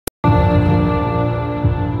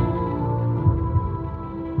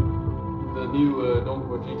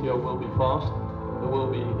fast. It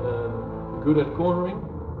will be good at cornering.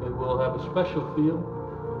 It will have a special feel,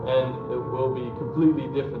 and it will be completely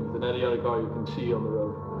different than any other car you can see on the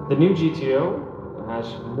road. The new GTO has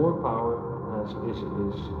more power, is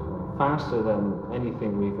faster than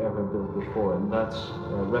anything we've ever built before, and that's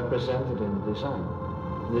represented in the design.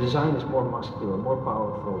 The design is more muscular, more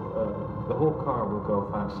powerful. The whole car will go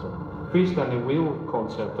faster. Freestanding wheel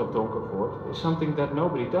concept of Donkervoort is something that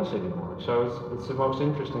nobody does anymore, so it's the most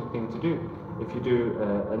interesting thing to do. If you do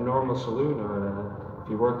a normal saloon, or if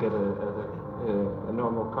you work at a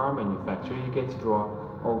normal car manufacturer, you get to draw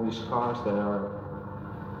all these cars that are,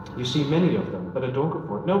 you see many of them, but at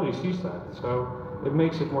Donkervoort nobody sees that, so it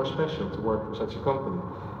makes it more special to work for such a company.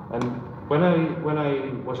 And when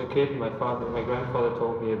I was a kid, my grandfather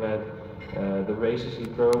told me about the races he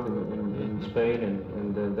drove in Spain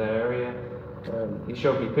and the area. He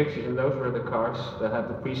showed me pictures, and those were the cars that had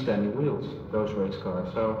the freestanding wheels, those race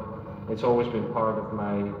cars. So it's always been part of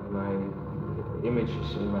my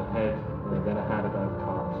images in my head that I had about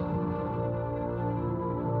cars.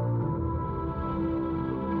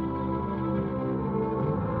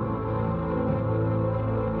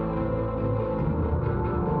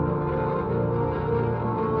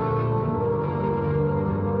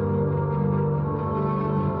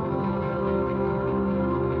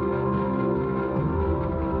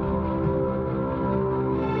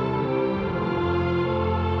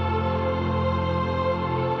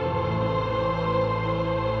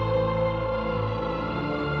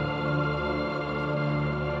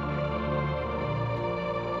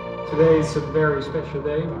 Today is a very special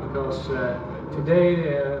day because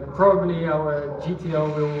today probably our GTO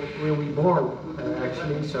will be born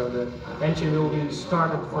actually, so the engine will be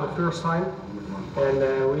started for the first time,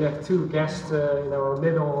 and we have two guests in our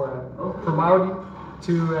middle from Audi,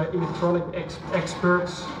 two electronic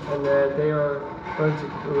experts, and they are going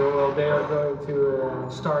to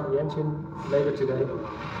start the engine later today.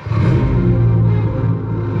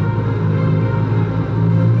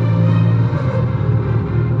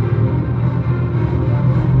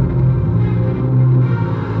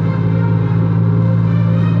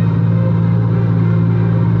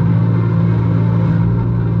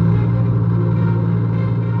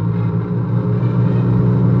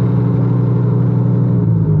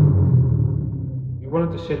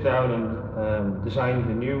 To sit down and design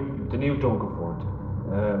the new Donkervoort,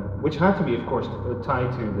 which had to be, of course,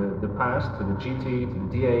 tied to the past, to the GT, to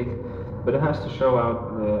the D8, but it has to show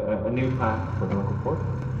out a new path for Donkervoort.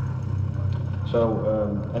 So,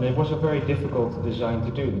 and it was a very difficult design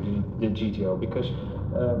to do, the GTO, because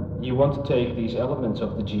you want to take these elements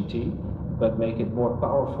of the GT, but make it more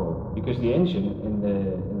powerful, because the engine in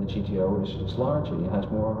the GTO is larger, it has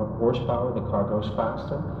more horsepower, the car goes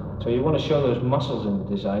faster. So you want to show those muscles in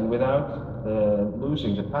the design without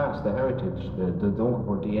losing the past, the heritage, the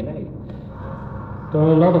Donkervoort DNA. There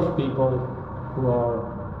are a lot of people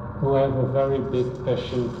who have a very big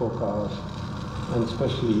passion for cars, and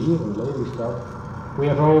especially here in Lelystad. We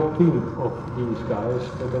have a whole team of these guys,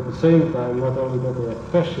 but at the same time, not only that they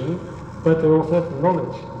have passion, but they also have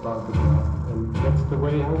knowledge about the car, and that's the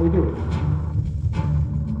way how we do it.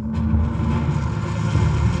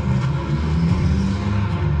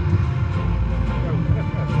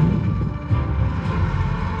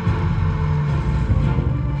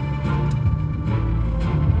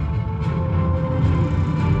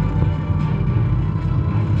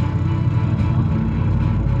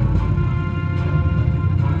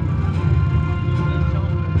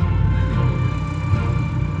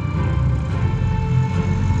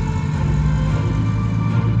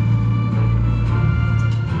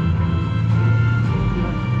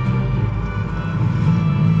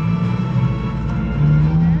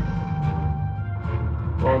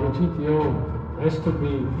 Well, the GTO has to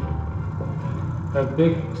be a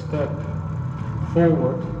big step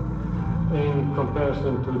forward in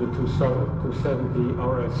comparison to the 270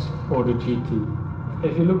 RS or the GT.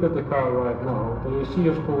 If you look at the car right now, then you see,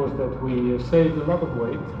 of course, that we saved a lot of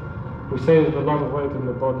weight. We saved a lot of weight in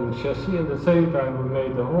the body and chassis, and at the same time we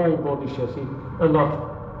made the whole body chassis a lot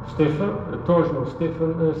stiffer. The torsional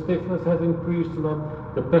stiffness has increased a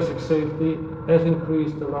lot, the passive safety has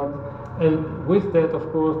increased a lot, and with that,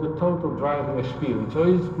 of course, the total driving experience. So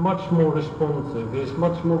it's much more responsive, it's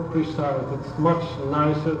much more precise, it's much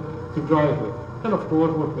nicer to drive with. And of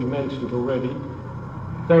course, what we mentioned already,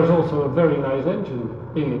 there's also a very nice engine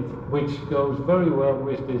in it, which goes very well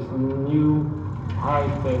with this new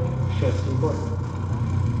high-tech chassis body.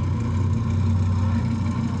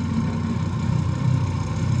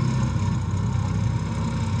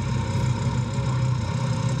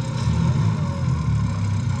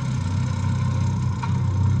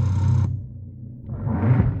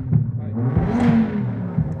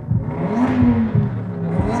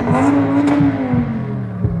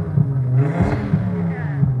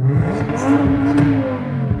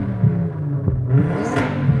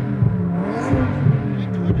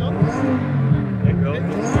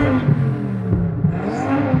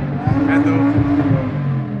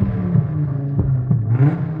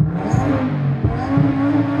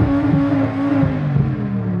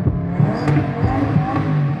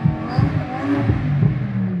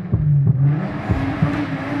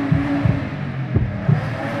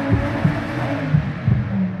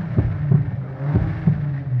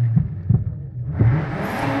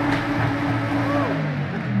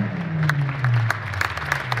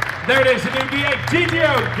 There it is, the new D8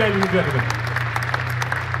 GTO, ladies and gentlemen.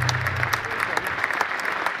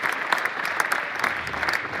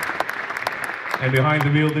 And behind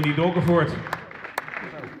the wheel, the new Donkervoort.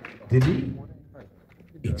 Did he?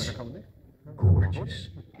 It's gorgeous.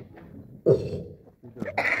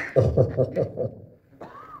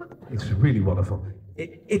 It's really wonderful.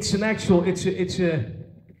 It's an actual, it's a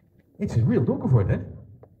real Donkervoort, eh?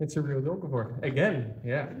 It's a real Donkervoort. Again,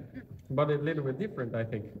 yeah. But a little bit different, I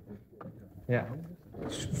think. Yeah.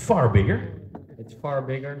 It's far bigger. It's far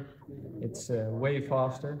bigger. It's way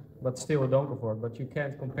faster, but still a Donkervoort. But you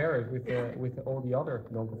can't compare it with all the other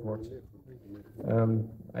Donkervoorts.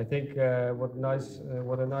 I think what a nice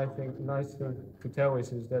thing to tell is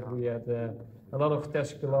that we had a lot of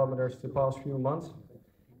test kilometers the past few months,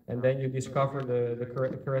 and then you discover the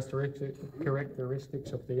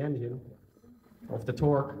characteristics of the engine, of the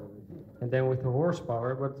torque, and then with the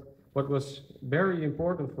horsepower. But what was very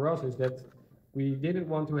important for us is that we didn't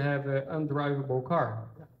want to have an undrivable car.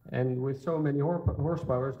 And with so many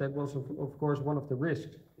horsepowers, that was of course one of the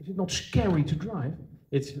risks. Is it not scary to drive?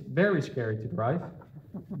 It's very scary to drive,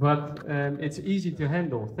 but it's easy to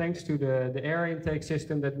handle. Thanks to the air intake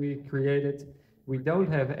system that we created, we don't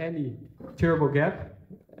have any turbo gap.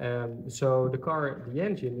 So the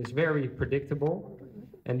engine is very predictable.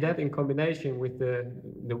 And that in combination with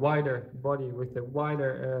the wider body, with the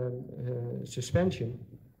wider suspension,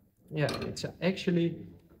 yeah, it's actually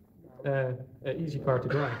an easy car to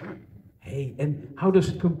drive. Hey, and how does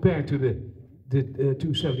it compare to the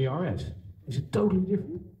 270 RS? Is it totally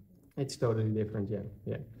different? It's totally different, yeah.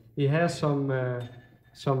 Yeah. He has some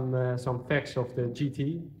facts of the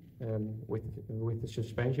GT with the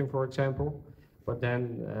suspension, for example, but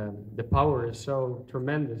then the power is so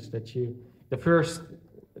tremendous that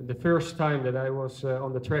the first time that I was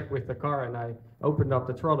on the track with the car and I opened up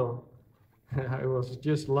the throttle, I was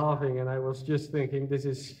just laughing and I was just thinking this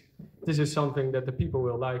is something that the people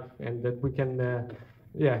will like and that we can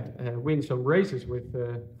win some races with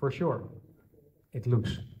for sure. It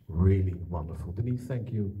looks really wonderful. Denis,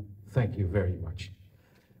 thank you very much.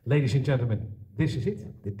 Ladies and gentlemen, this is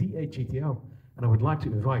it, the D8 GTO, and I would like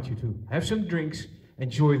to invite you to have some drinks,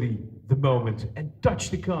 enjoy the moment, and touch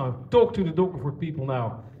the car. Talk to the Donkervoort people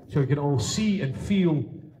now, so you can all see and feel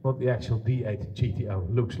what the actual D8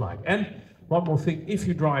 GTO looks like. And one more thing, if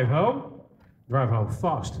you drive home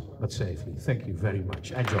fast but safely. Thank you very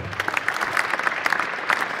much. Enjoy.